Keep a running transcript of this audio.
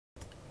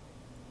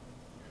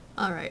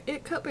Alright,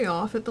 it cut me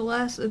off at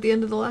the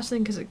end of the last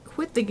thing because it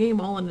quit the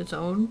game all on its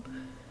own.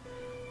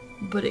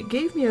 But it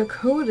gave me a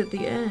code at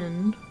the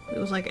end. It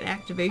was like an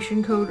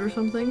activation code or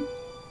something.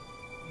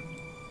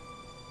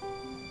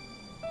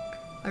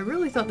 I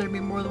really thought there'd be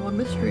more than one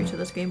mystery to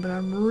this game, but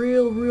I'm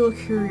real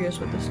curious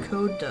what this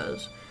code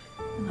does.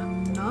 And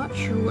I'm not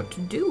sure what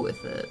to do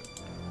with it.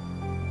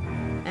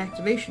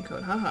 Activation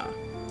code, haha.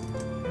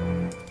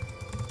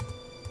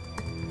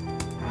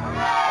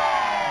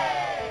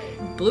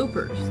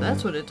 Bloopers,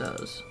 that's what it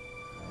does.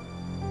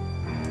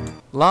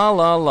 La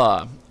la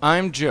la.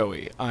 I'm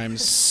Joey. I'm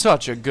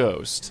such a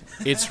ghost.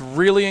 It's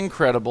really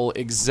incredible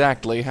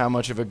exactly how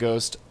much of a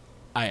ghost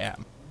I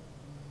am.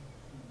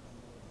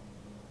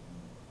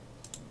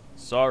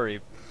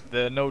 Sorry,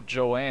 there are no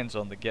Joannes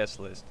on the guest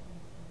list.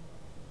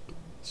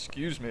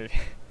 Excuse me.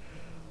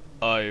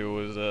 I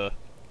was,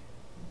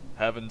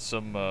 having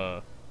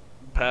some,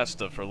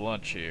 pasta for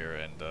lunch here,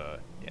 and,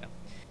 yeah.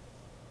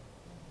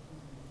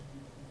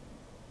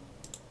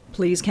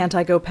 Please, can't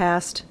I go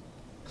past?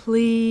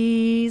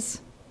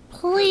 Please?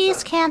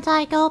 Please, can't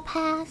I go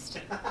past?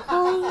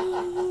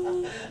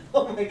 Please.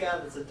 Oh my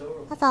god, that's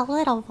adorable. That's a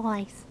little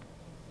voice.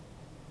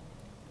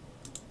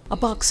 A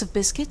box of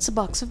biscuits, a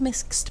box of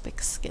mixed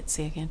biscuits.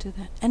 See, I can't do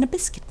that. And a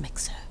biscuit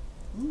mixer.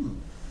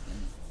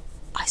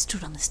 I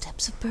stood on the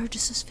steps of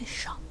Burgess's fish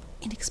shop,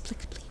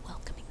 inexplicably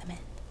welcoming them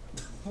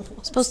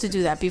in. Supposed to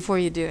do that before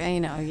you do,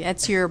 you know,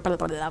 it's your blah,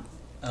 blah, blah.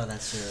 Oh,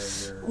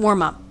 that's your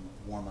warm-up.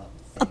 Warm-up.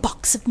 A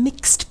box of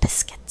mixed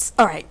biscuits.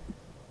 All right.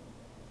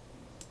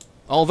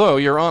 Although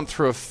your aunt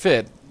threw a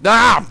fit.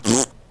 Ah!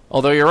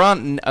 Although your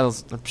aunt...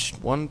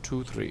 1,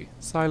 2, 3.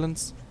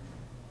 Silence.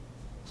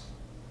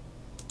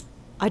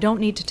 I don't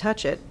need to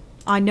touch it.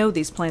 I know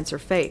these plants are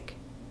fake.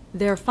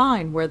 They're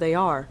fine where they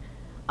are.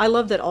 I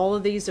love that all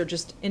of these are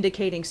just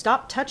indicating,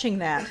 stop touching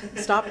that.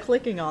 Stop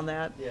clicking on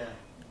that. Yeah.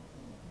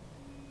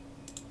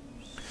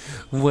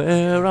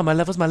 Where are my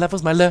levels, my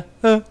levels, my levels?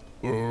 Wow,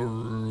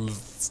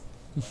 that's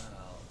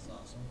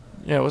awesome.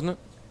 Yeah, wasn't it?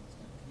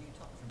 Can you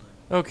talk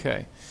from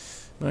Okay.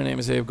 My name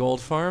is Abe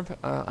Goldfarb.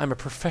 I'm a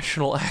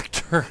professional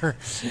actor.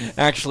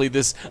 Actually,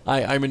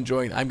 I'm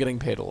enjoying... I'm getting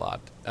paid a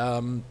lot.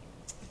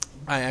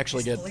 I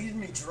actually He's get... bleeding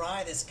me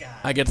dry, this guy.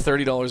 I get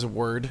 $30 a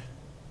word.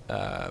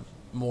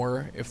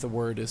 More if the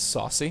word is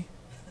saucy.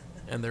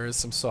 And there is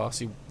some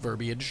saucy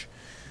verbiage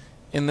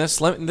in this.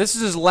 This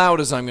is as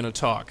loud as I'm going to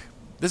talk.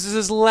 This is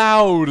as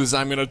loud as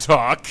I'm going to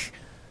talk.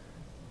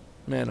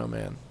 Man, oh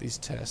man. These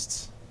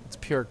tests. It's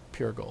pure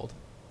gold.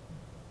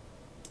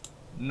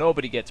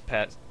 Nobody gets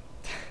past...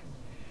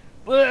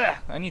 Blech,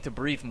 I need to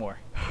breathe more.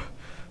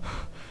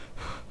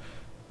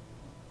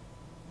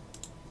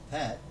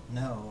 Pet?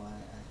 No, I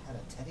had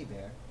a teddy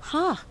bear.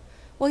 Huh.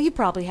 Well, you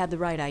probably had the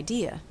right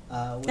idea.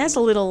 That's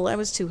that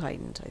was too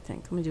heightened, I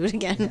think. Let me do it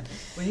again. Yeah.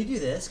 When you do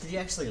this, could you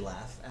actually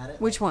laugh at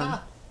it? Which like, one?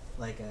 Ah,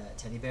 like a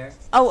teddy bear?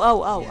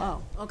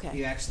 Oh, okay.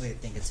 You actually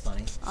think it's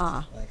funny?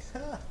 Ah. Like,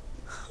 ha.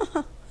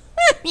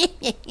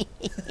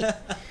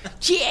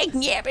 Jag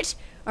nabbit.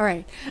 All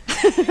right.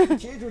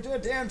 Kids with their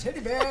damn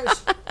teddy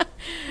bears.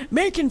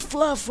 Making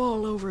fluff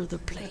all over the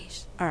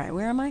place. All right,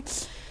 where am I?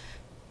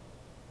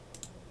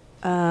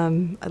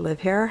 I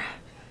live here.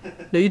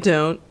 No, you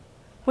don't.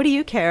 What do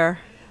you care?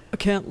 I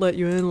can't let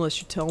you in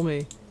unless you tell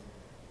me.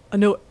 I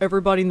know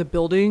everybody in the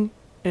building,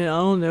 and I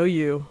don't know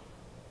you.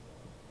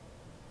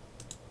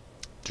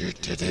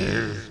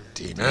 Demon.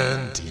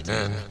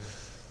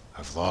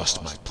 I've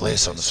lost my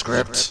place on the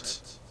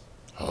script.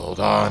 Hold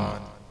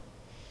on.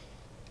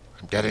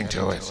 I'm getting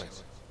to it.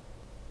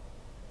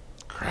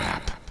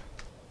 Crap.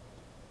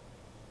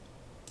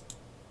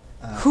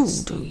 Who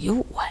do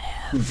you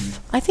have?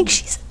 I think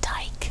she's a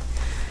dyke.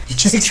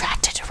 She's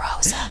attracted to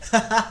Rosa.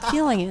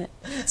 Feeling it.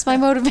 It's my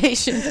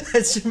motivation.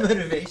 That's your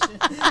motivation?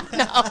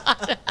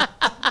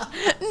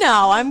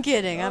 No, I'm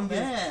kidding. Oh,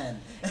 man.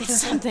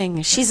 It's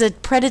something. She's a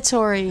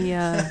predatory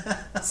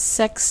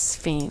sex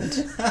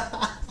fiend.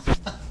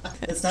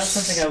 It's not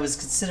something I was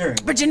considering.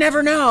 But you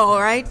never know,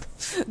 all right?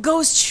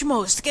 Ghost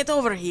schmost, get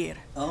over here.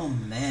 Oh,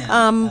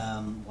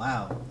 man.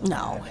 Wow.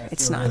 No, I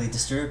it's feel not. really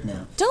disturbed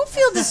now. Don't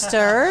feel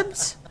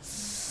disturbed.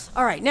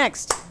 All right,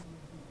 next.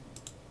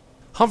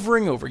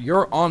 Hovering over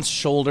your aunt's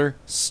shoulder,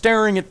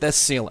 staring at the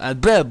ceiling.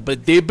 Alright,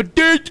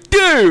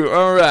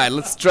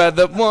 let's try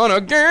that one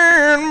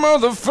again,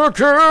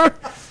 motherfucker.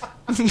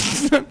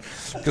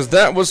 Because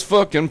that was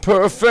fucking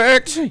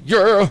perfect.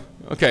 Yeah.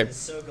 Okay. It's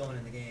so going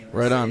in the game.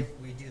 Right on.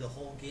 We do the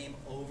whole game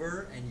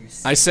over, and you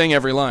I sing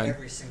every line.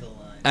 every single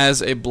line.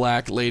 As a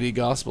black lady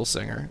gospel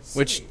singer,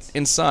 which Sweet.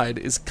 inside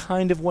is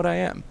kind of what I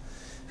am.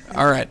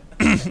 Alright,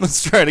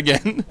 let's try it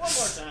again. One more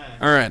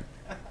time. Alright.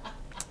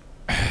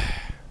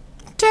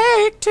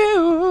 Take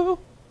two.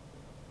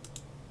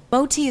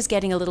 Moti is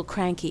getting a little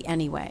cranky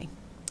anyway.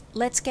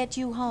 Let's get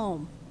you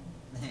home.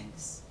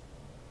 Thanks.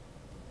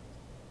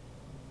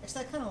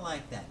 Actually, I kind of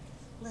like that.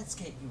 Let's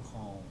get you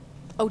home.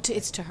 Oh,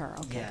 it's to her.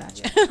 Okay, Yeah,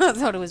 gotcha. yeah. I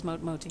thought it was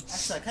Moti.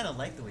 Actually, I kind of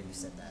like the way you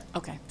said that.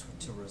 Okay.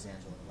 To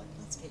Rosangela. Like,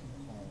 let's get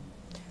you home.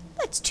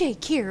 Let's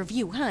take care of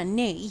you,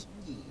 honey.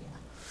 Yeah.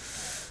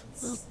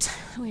 Little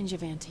twinge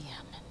of Auntie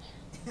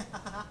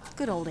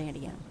Good old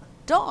Auntie Em.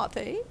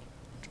 Dorothy.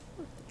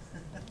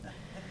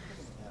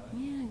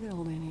 Yeah, good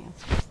old Auntie Em.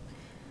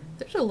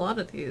 There's a lot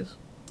of these.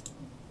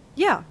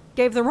 Yeah,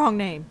 gave the wrong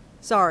name.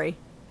 Sorry.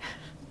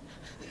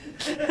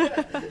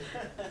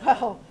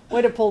 Wow,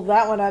 way to pull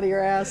that one out of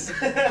your ass.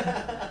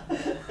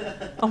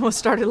 Almost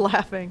started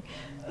laughing.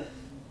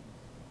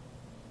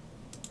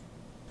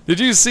 Did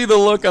you see the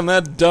look on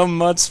that dumb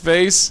mutt's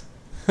face?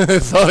 I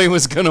thought he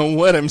was gonna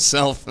wet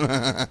himself.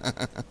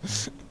 That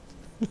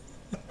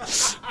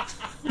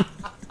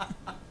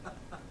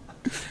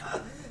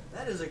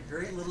is a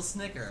great little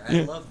snicker.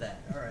 I love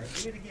that. All right,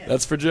 do it again.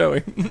 That's for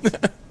Joey.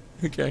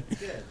 Okay.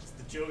 Good. It's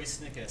the Joey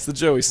Snicker. It's the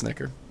Joey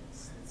Snicker.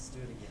 Let's do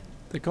it again.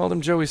 They called him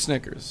Joey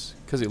Snickers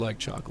because he liked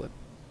chocolate.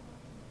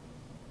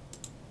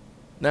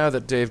 Now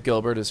that Dave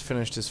Gilbert has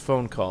finished his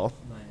phone call,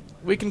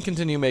 we can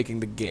continue making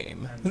the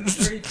game. I'm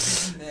very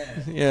busy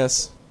there.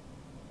 Yes.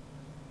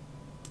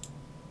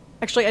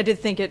 Actually, I did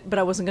think it, but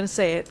I wasn't going to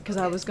say it because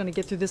I was going to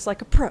get through this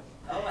like a pro.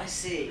 Oh, I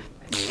see.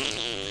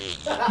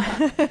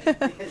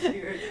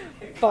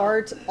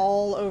 Fart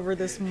all over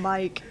this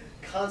mic.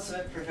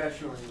 Consummate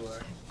professional you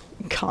are.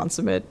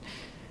 Consummate.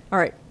 All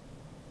right.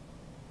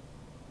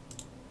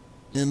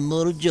 No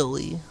more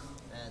Joey.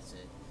 That's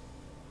it.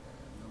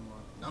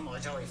 No more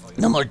Joey for you.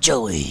 No more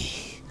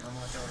Joey. No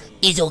more Joey.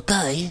 It's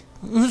okay.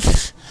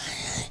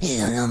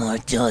 No more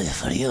Joey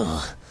for you.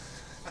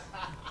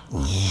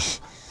 I'm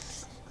just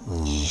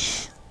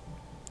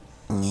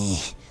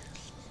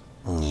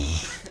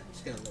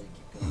gonna let it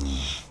keep going.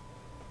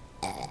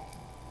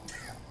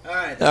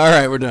 Alright.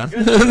 Alright, we're done. Are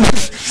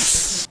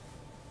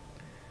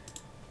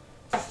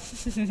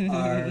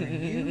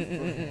you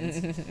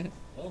friends?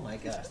 Oh my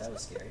gosh, that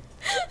was scary.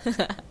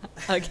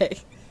 Okay.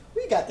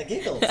 We got the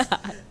giggles.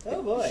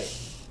 Oh boy.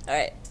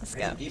 Alright, let's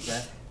Take a go. deep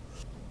breath.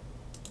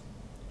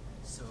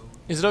 So,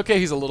 Is it okay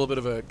he's a little bit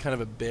of a kind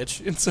of a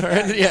bitch? It's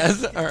alright?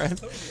 Yes, alright.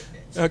 totally a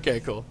bitch. Okay,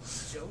 cool.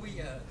 Joey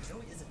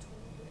is a total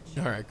bitch.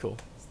 Alright, cool.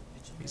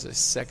 He's a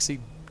sexy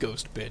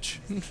ghost bitch.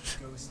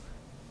 Ghost.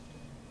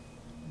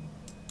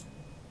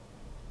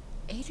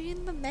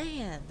 Adrian the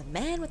man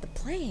with the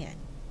plan.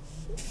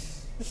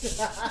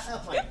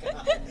 Oh my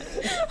god.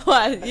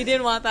 What? You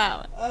didn't want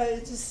that one?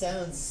 It just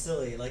sounds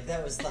silly. Like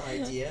that was the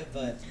idea,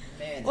 but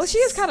man. Well, she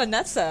is kind of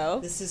nuts,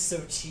 though. This is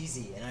so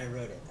cheesy, and I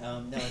wrote it.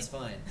 No, it's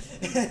fine.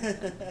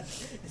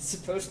 It's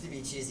supposed to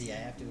be cheesy. I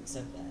have to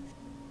accept that.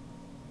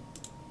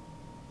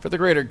 For the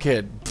greater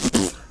kid.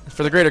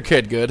 For the greater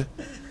kid, good.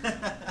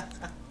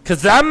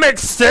 Cause that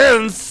makes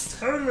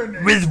sense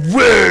with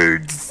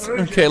words.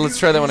 Okay, let's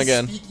try that one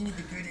again.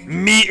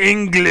 Me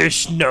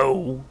English,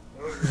 no.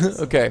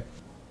 Okay.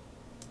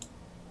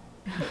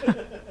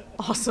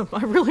 Awesome.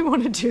 I really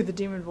want to do the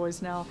demon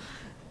voice now.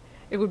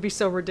 It would be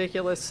so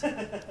ridiculous.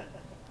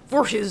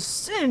 For his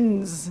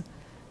sins.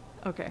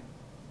 Okay.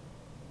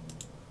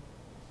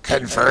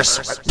 Converse.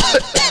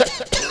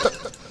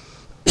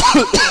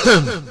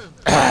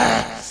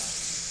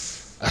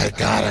 I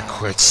gotta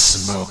quit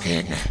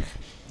smoking.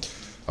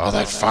 All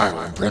that fire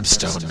and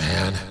brimstone,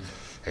 man.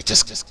 It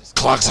just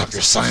clogs up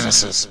your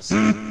sinuses.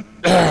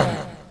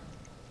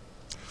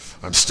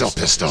 I'm still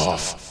pissed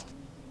off.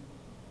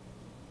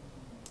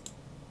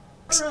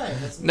 Alright,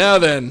 let's move Now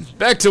then,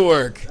 back to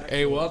work.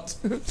 Hey, what?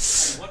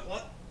 What?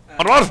 What?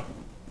 Alright.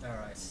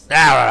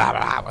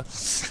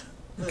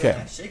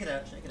 Okay. Shake it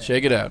out, shake it out.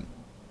 Shake it out.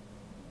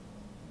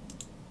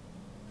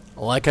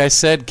 Like I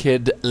said,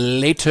 kid,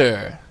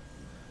 later.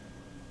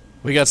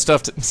 We got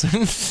stuff to...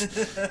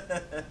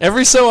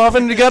 Every so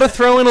often, you gotta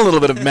throw in a little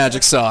bit of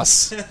magic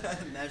sauce.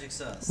 Magic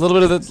sauce. A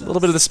little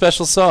bit of the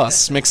special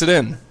sauce. Mix it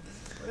in.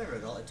 Whatever,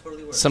 it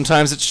totally works.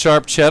 Sometimes it's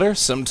sharp cheddar.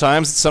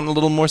 Sometimes it's something a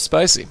little more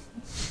spicy.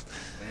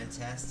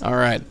 Fantastic. All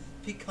right.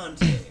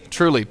 Picante.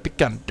 Truly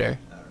picante.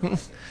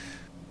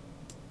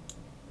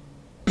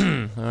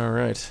 Alright. All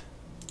right.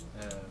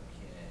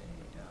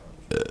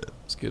 Okay.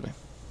 Excuse me.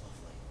 Lovely.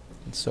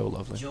 It's so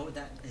lovely. Joe,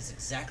 that is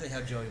exactly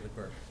how Joey would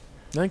burp.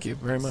 Thank you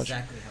very much.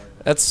 Exactly how he would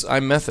burp. That's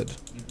I'm method.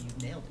 You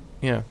nailed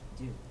it. Yeah.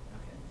 Dude.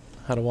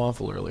 Okay. Had a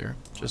waffle earlier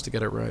just to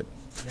get it right.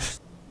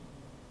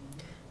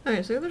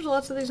 Okay, so there's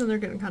lots of these and they're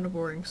getting kind of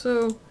boring.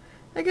 So,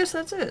 I guess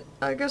that's it.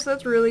 I guess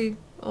that's really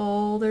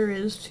all there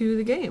is to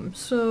the game.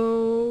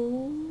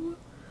 So,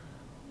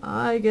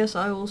 I guess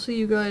I will see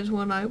you guys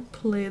when I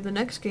play the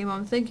next game.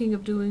 I'm thinking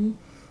of doing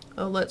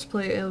a Let's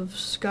Play of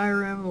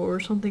Skyrim or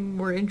something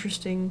more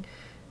interesting.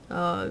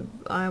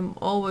 I'm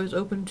always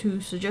open to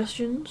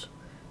suggestions,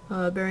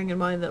 bearing in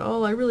mind that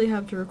all I really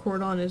have to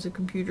record on is a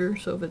computer,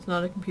 so if it's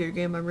not a computer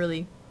game, I'm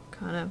really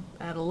kind of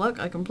out of luck.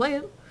 I can play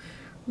it,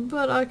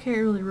 but I can't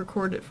really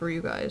record it for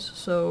you guys.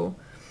 So,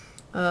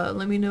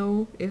 let me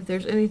know if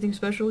there's anything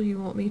special you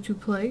want me to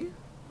play,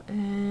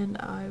 and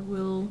I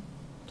will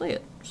play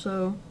it.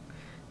 So,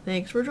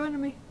 thanks for joining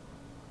me.